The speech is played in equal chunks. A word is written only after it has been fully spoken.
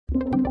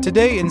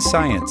Today in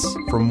Science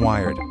from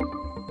Wired.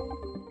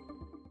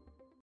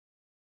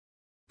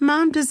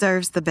 Mom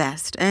deserves the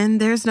best, and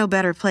there's no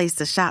better place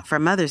to shop for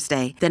Mother's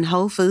Day than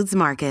Whole Foods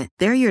Market.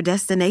 They're your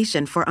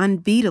destination for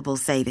unbeatable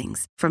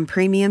savings, from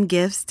premium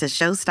gifts to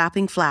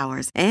show-stopping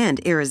flowers and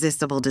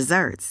irresistible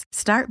desserts.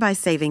 Start by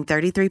saving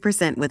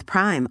 33% with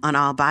Prime on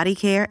all body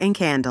care and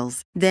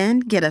candles.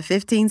 Then get a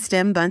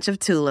 15-stem bunch of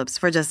tulips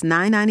for just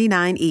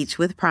 $9.99 each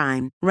with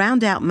Prime.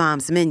 Round out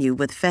Mom's menu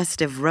with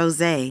festive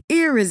rosé,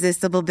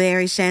 irresistible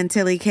berry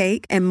chantilly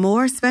cake, and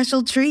more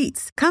special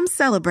treats. Come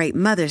celebrate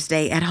Mother's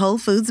Day at Whole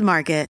Foods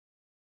Market.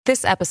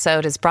 This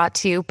episode is brought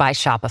to you by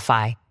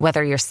Shopify.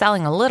 Whether you're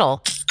selling a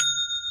little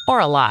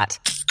or a lot,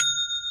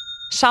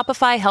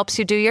 Shopify helps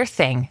you do your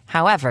thing,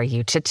 however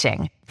you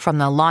cha-ching. From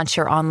the launch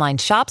your online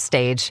shop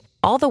stage,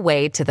 all the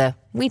way to the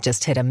we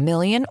just hit 1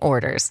 million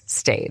orders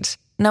stage.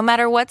 No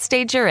matter what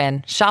stage you're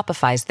in,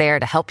 Shopify's there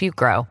to help you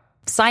grow.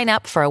 Sign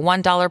up for a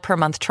 $1 per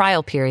month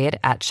trial period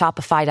at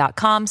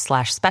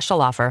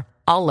shopify.com/special offer,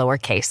 all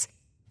lowercase.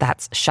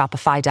 That's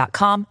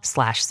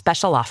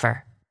shopify.com/special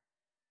offer.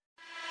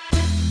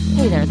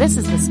 Hey there, this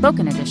is the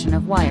spoken edition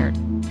of Wired.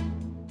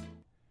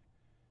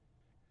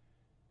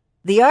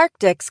 The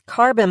Arctic's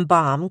carbon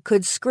bomb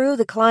could screw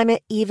the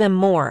climate even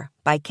more,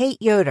 by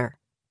Kate Yoder.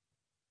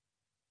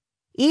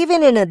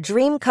 Even in a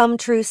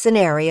dream-come-true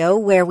scenario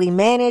where we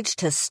managed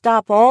to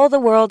stop all the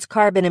world's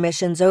carbon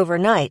emissions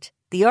overnight,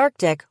 the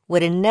Arctic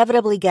would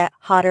inevitably get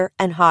hotter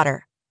and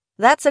hotter.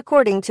 That's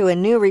according to a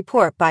new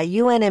report by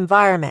UN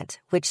Environment,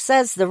 which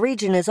says the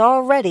region is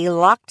already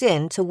locked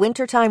in to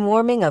wintertime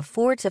warming of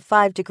 4 to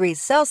 5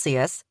 degrees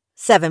Celsius,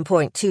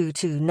 7.2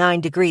 to 9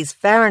 degrees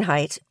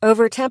Fahrenheit,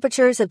 over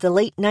temperatures of the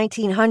late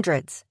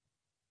 1900s.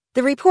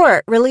 The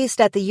report,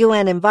 released at the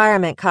UN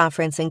Environment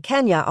Conference in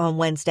Kenya on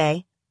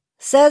Wednesday,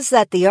 says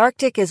that the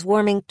Arctic is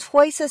warming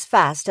twice as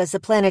fast as the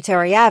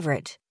planetary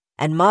average,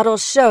 and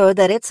models show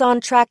that it's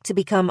on track to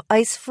become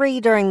ice-free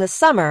during the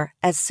summer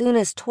as soon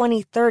as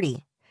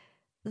 2030.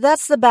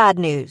 That's the bad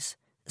news.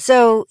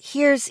 So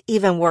here's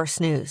even worse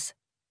news.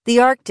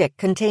 The Arctic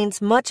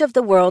contains much of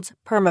the world's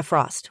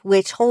permafrost,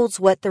 which holds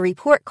what the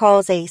report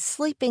calls a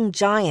sleeping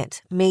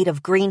giant made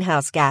of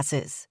greenhouse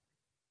gases.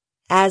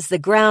 As the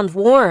ground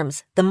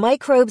warms, the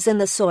microbes in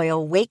the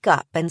soil wake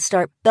up and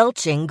start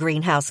belching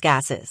greenhouse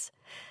gases.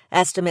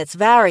 Estimates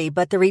vary,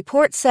 but the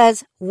report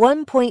says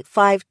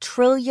 1.5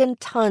 trillion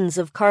tons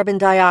of carbon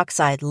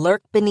dioxide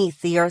lurk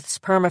beneath the Earth's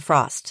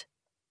permafrost.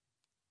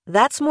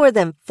 That's more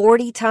than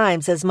 40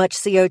 times as much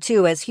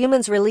CO2 as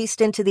humans released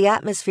into the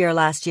atmosphere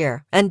last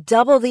year, and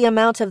double the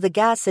amount of the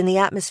gas in the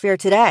atmosphere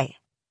today.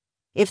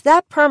 If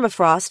that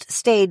permafrost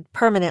stayed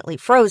permanently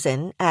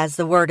frozen, as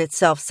the word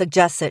itself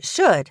suggests it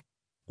should,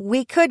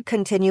 we could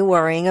continue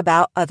worrying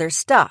about other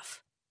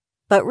stuff.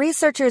 But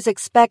researchers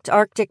expect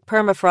Arctic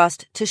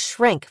permafrost to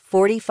shrink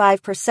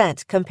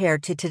 45%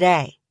 compared to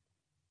today.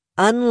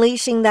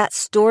 Unleashing that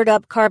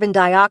stored-up carbon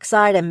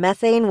dioxide and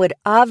methane would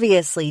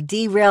obviously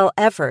derail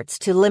efforts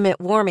to limit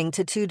warming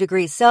to 2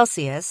 degrees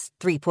Celsius,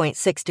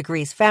 3.6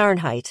 degrees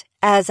Fahrenheit,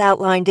 as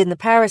outlined in the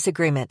Paris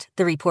Agreement,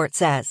 the report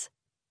says.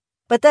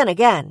 But then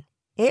again,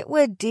 it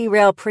would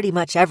derail pretty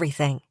much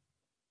everything.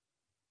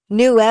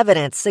 New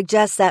evidence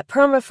suggests that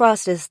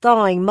permafrost is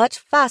thawing much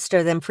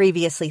faster than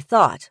previously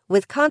thought,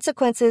 with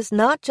consequences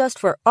not just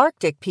for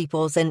Arctic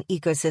peoples and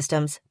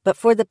ecosystems, but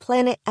for the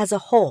planet as a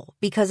whole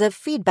because of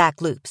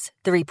feedback loops,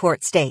 the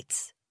report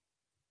states.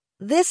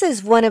 This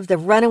is one of the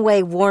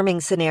runaway warming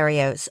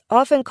scenarios,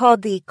 often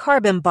called the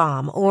carbon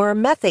bomb or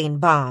methane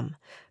bomb.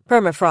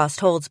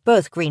 Permafrost holds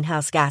both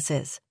greenhouse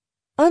gases.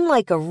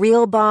 Unlike a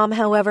real bomb,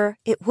 however,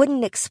 it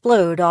wouldn't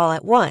explode all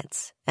at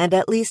once, and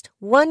at least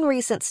one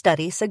recent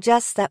study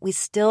suggests that we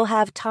still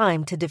have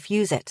time to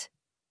defuse it.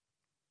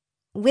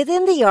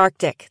 Within the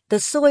Arctic, the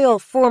soil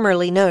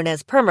formerly known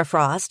as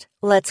permafrost,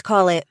 let's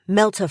call it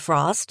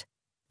meltafrost,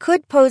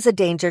 could pose a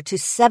danger to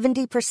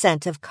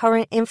 70% of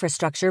current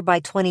infrastructure by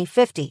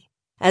 2050,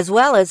 as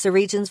well as the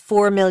region's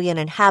 4 million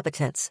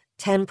inhabitants,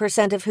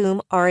 10% of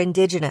whom are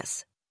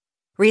indigenous.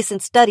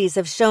 Recent studies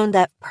have shown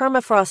that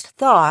permafrost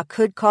thaw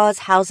could cause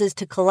houses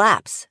to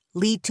collapse,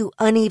 lead to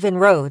uneven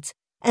roads,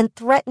 and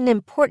threaten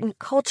important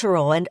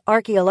cultural and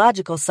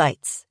archaeological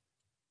sites.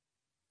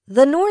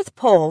 The North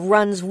Pole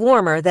runs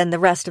warmer than the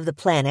rest of the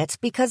planet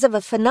because of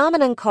a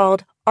phenomenon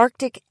called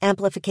Arctic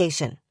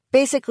amplification,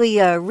 basically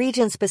a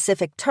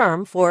region-specific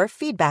term for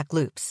feedback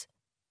loops.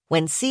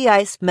 When sea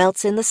ice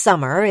melts in the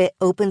summer, it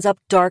opens up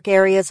dark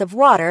areas of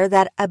water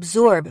that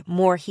absorb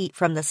more heat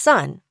from the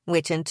sun,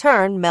 which in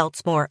turn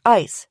melts more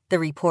ice, the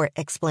report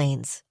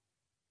explains.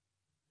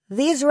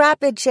 These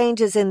rapid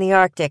changes in the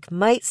Arctic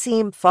might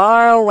seem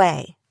far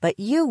away, but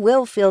you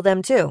will feel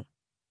them too.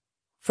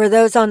 For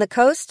those on the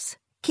coasts,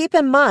 keep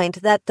in mind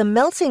that the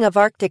melting of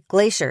Arctic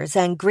glaciers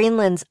and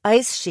Greenland's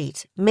ice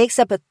sheet makes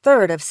up a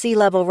third of sea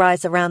level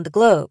rise around the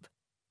globe.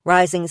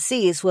 Rising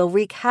seas will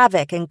wreak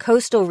havoc in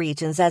coastal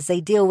regions as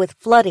they deal with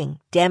flooding,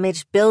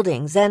 damaged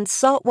buildings, and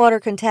saltwater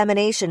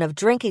contamination of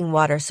drinking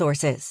water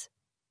sources.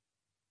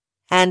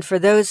 And for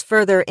those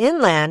further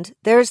inland,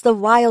 there's the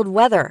wild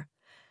weather.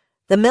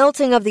 The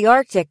melting of the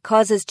Arctic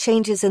causes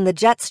changes in the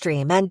jet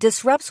stream and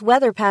disrupts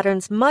weather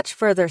patterns much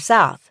further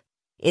south.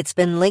 It's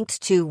been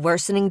linked to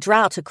worsening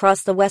drought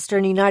across the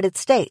western United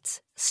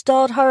States,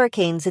 stalled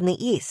hurricanes in the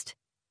east,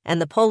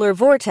 and the polar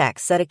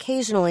vortex that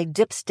occasionally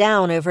dips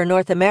down over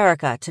North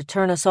America to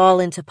turn us all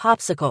into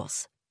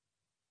popsicles.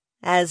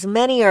 As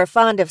many are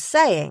fond of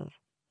saying,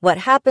 what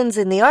happens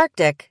in the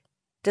Arctic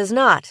does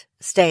not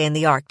stay in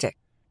the Arctic.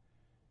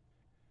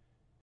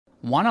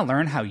 Want to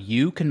learn how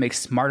you can make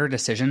smarter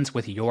decisions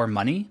with your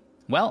money?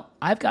 Well,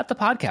 I've got the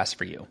podcast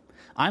for you.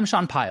 I'm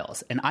Sean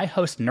Piles, and I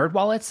host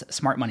NerdWallet's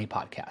Smart Money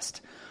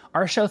Podcast.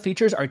 Our show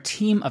features our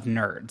team of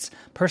nerds,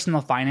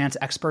 personal finance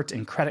experts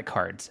in credit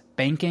cards,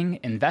 banking,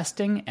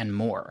 investing, and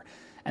more.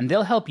 And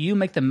they'll help you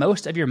make the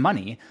most of your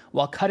money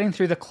while cutting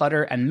through the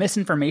clutter and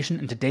misinformation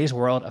in today's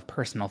world of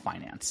personal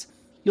finance.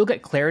 You'll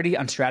get clarity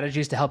on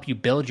strategies to help you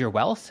build your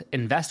wealth,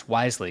 invest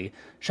wisely,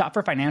 shop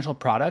for financial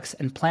products,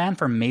 and plan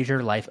for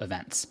major life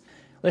events.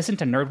 Listen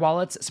to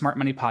NerdWallet's Smart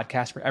Money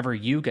Podcast wherever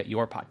you get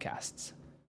your podcasts.